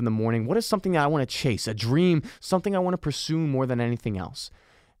gets me up in the morning? What is something that I want to chase, a dream, something I want to pursue more than anything else?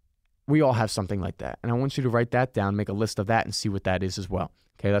 We all have something like that. And I want you to write that down, make a list of that and see what that is as well.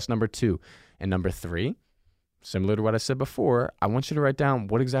 Okay, that's number 2. And number 3, similar to what I said before, I want you to write down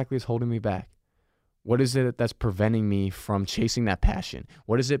what exactly is holding me back. What is it that's preventing me from chasing that passion?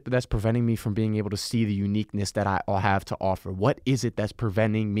 What is it that's preventing me from being able to see the uniqueness that I have to offer? What is it that's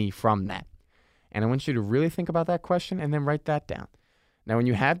preventing me from that? And I want you to really think about that question and then write that down. Now, when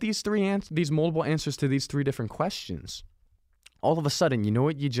you have these multiple answers to these 3 different questions, all of a sudden, you know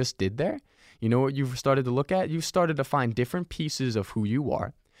what you just did there? You know what you've started to look at? You've started to find different pieces of who you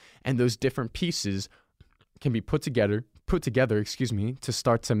are, and those different pieces can be put together, to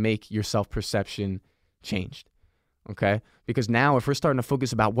start to make your self-perception changed, okay? Because now if we're starting to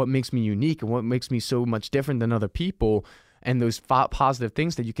focus about what makes me unique and what makes me so much different than other people and those positive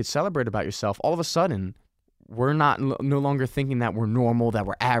things that you could celebrate about yourself, all of a sudden, we're no longer thinking that we're normal, that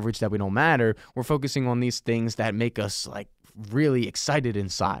we're average, that we don't matter. We're focusing on these things that make us like really excited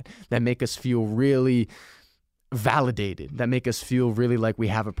inside, that make us feel really validated, that make us feel really like we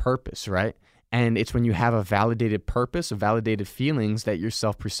have a purpose, right? And it's when you have a validated purpose, a validated feelings that your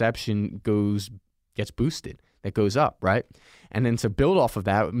self-perception gets boosted. that goes up, right? And then to build off of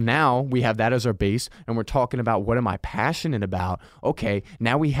that, now we have that as our base, and we're talking about what am I passionate about? Okay,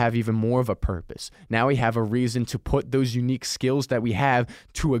 now we have even more of a purpose. Now we have a reason to put those unique skills that we have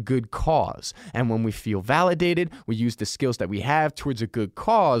to a good cause. And when we feel validated, we use the skills that we have towards a good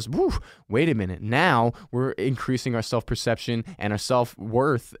cause. Woo, wait a minute. Now we're increasing our self-perception and our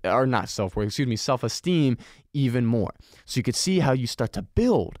self-worth, or not self-worth, excuse me, self-esteem even more. So you could see how you start to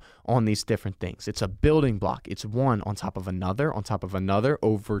build on these different things. It's a building block. It's one on top of another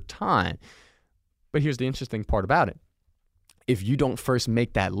over time. But here's the interesting part about it. If you don't first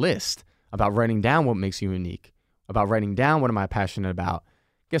make that list about writing down what makes you unique, about writing down what am I passionate about,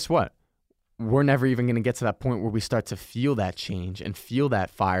 guess what? We're never even going to get to that point where we start to feel that change and feel that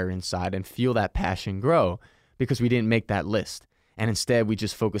fire inside and feel that passion grow because we didn't make that list. And instead, we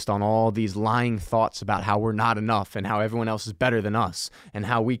just focused on all these lying thoughts about how we're not enough and how everyone else is better than us and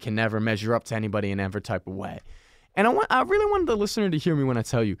how we can never measure up to anybody in every type of way. And I really wanted the listener to hear me when I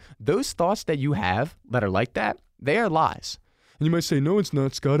tell you, those thoughts that you have that are like that, they are lies. And you might say, no, it's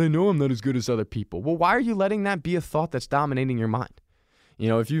not, Scott. I know I'm not as good as other people. Well, why are you letting that be a thought that's dominating your mind? You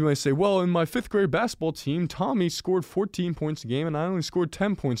know, if you might say, well, in my 5th grade basketball team, Tommy scored 14 points a game and I only scored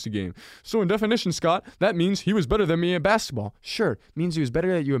 10 points a game. So in definition, Scott, that means he was better than me in basketball. Sure, means he was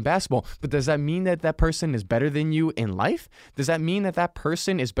better than you in basketball, but does that mean that that person is better than you in life? Does that mean that that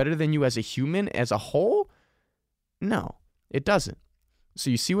person is better than you as a human as a whole? No, it doesn't. So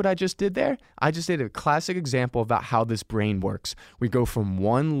you see what I just did there? I just did a classic example about how this brain works. We go from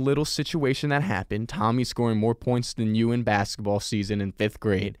one little situation that happened, Tommy scoring more points than you in basketball season in 5th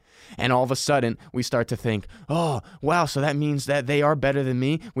grade, and all of a sudden we start to think, oh, wow, so that means that they are better than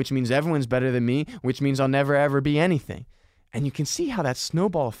me, which means everyone's better than me, which means I'll never ever be anything. And you can see how that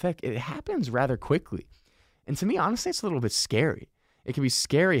snowball effect, it happens rather quickly. And to me, honestly, it's a little bit scary. It can be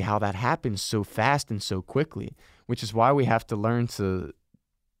scary how that happens so fast and so quickly, which is why we have to learn to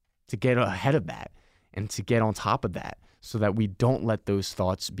get ahead of that and to get on top of that so that we don't let those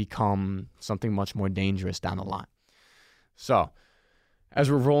thoughts become something much more dangerous down the line. So, as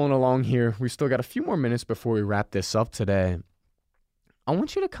we're rolling along here, we still got a few more minutes before we wrap this up today. I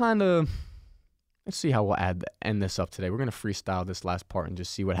want you to let's see how we'll end this up today. We're going to freestyle this last part and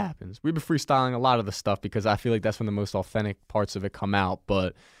just see what happens. We've been freestyling a lot of the stuff because I feel like that's when the most authentic parts of it come out.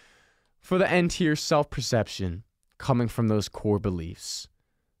 But for the end here, self-perception coming from those core beliefs.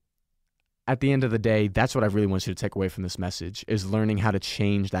 At the end of the day, that's what I really want you to take away from this message, is learning how to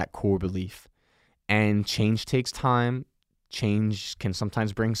change that core belief. And change takes time. Change can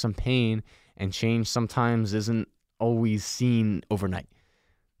sometimes bring some pain, and change sometimes isn't always seen overnight.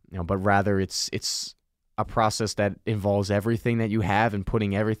 But rather it's a process that involves everything that you have and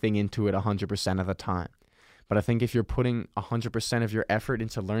putting everything into it 100% of the time. But I think if you're putting 100% of your effort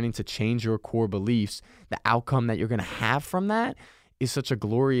into learning to change your core beliefs, the outcome that you're going to have from that is such a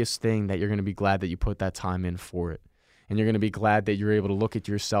glorious thing that you're going to be glad that you put that time in for it. And you're going to be glad that you're able to look at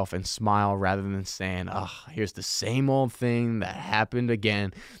yourself and smile rather than saying, oh, here's the same old thing that happened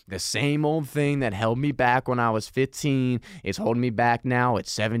again. The same old thing that held me back when I was 15 is holding me back now at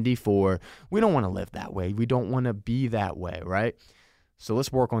 74. We don't want to live that way. We don't want to be that way, right? So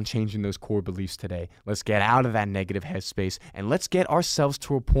let's work on changing those core beliefs today. Let's get out of that negative headspace and let's get ourselves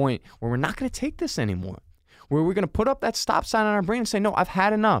to a point where we're not going to take this anymore. Where we're going to put up that stop sign on our brain and say, no, I've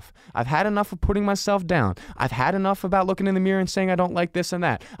had enough. I've had enough of putting myself down. I've had enough about looking in the mirror and saying I don't like this and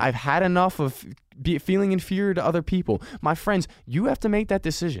that. I've had enough of feeling inferior to other people. My friends, you have to make that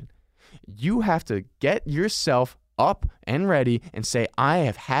decision. You have to get yourself up and ready and say, I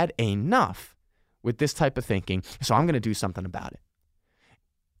have had enough with this type of thinking, so I'm going to do something about it.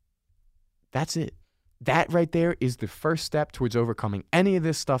 That's it. That right there is the first step towards overcoming any of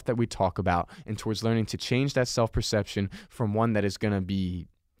this stuff that we talk about and towards learning to change that self-perception from one that is going to be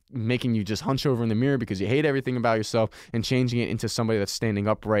making you just hunch over in the mirror because you hate everything about yourself and changing it into somebody that's standing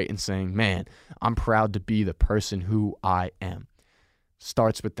upright and saying, man, I'm proud to be the person who I am.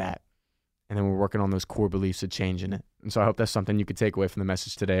 Starts with that. And then we're working on those core beliefs of changing it. And so I hope that's something you could take away from the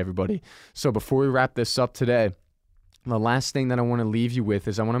message today, everybody. So before we wrap this up today, the last thing that I want to leave you with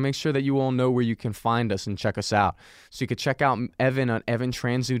is I want to make sure that you all know where you can find us and check us out. So you could check out Evan on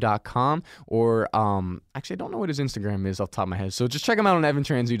evantranzu.com or actually I don't know what his Instagram is off the top of my head. So just check him out on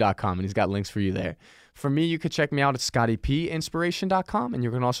evantranzu.com and he's got links for you there. For me, you could check me out at scottypinspiration.com and you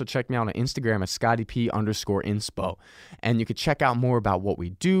can also check me out on Instagram at scottyp_inspo. And you could check out more about what we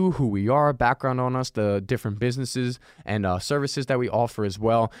do, who we are, background on us, the different businesses and services that we offer as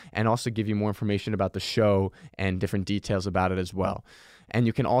well, and also give you more information about the show and different details about it as well. And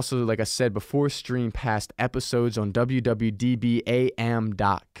you can also, like I said before, stream past episodes on www.dbam.com.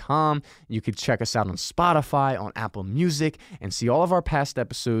 You could check us out on Spotify, on Apple Music, and see all of our past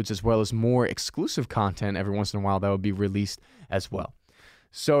episodes as well as more exclusive content every once in a while that will be released as well.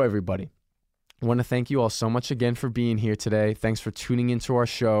 So everybody, I want to thank you all so much again for being here today. Thanks for tuning into our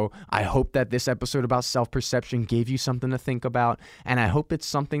show. I hope that this episode about self-perception gave you something to think about, and I hope it's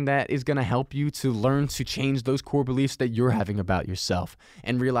something that is going to help you to learn to change those core beliefs that you're having about yourself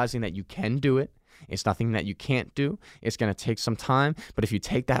and realizing that you can do it. It's nothing that you can't do. It's going to take some time, but if you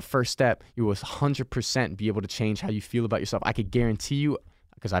take that first step, you will 100% be able to change how you feel about yourself. I could guarantee you,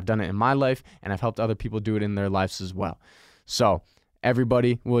 because I've done it in my life, and I've helped other people do it in their lives as well. So,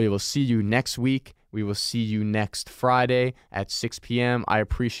 everybody, we will see you next week. We will see you next Friday at 6 p.m. I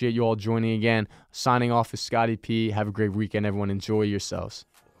appreciate you all joining again. Signing off is Scotty P. Have a great weekend, everyone. Enjoy yourselves.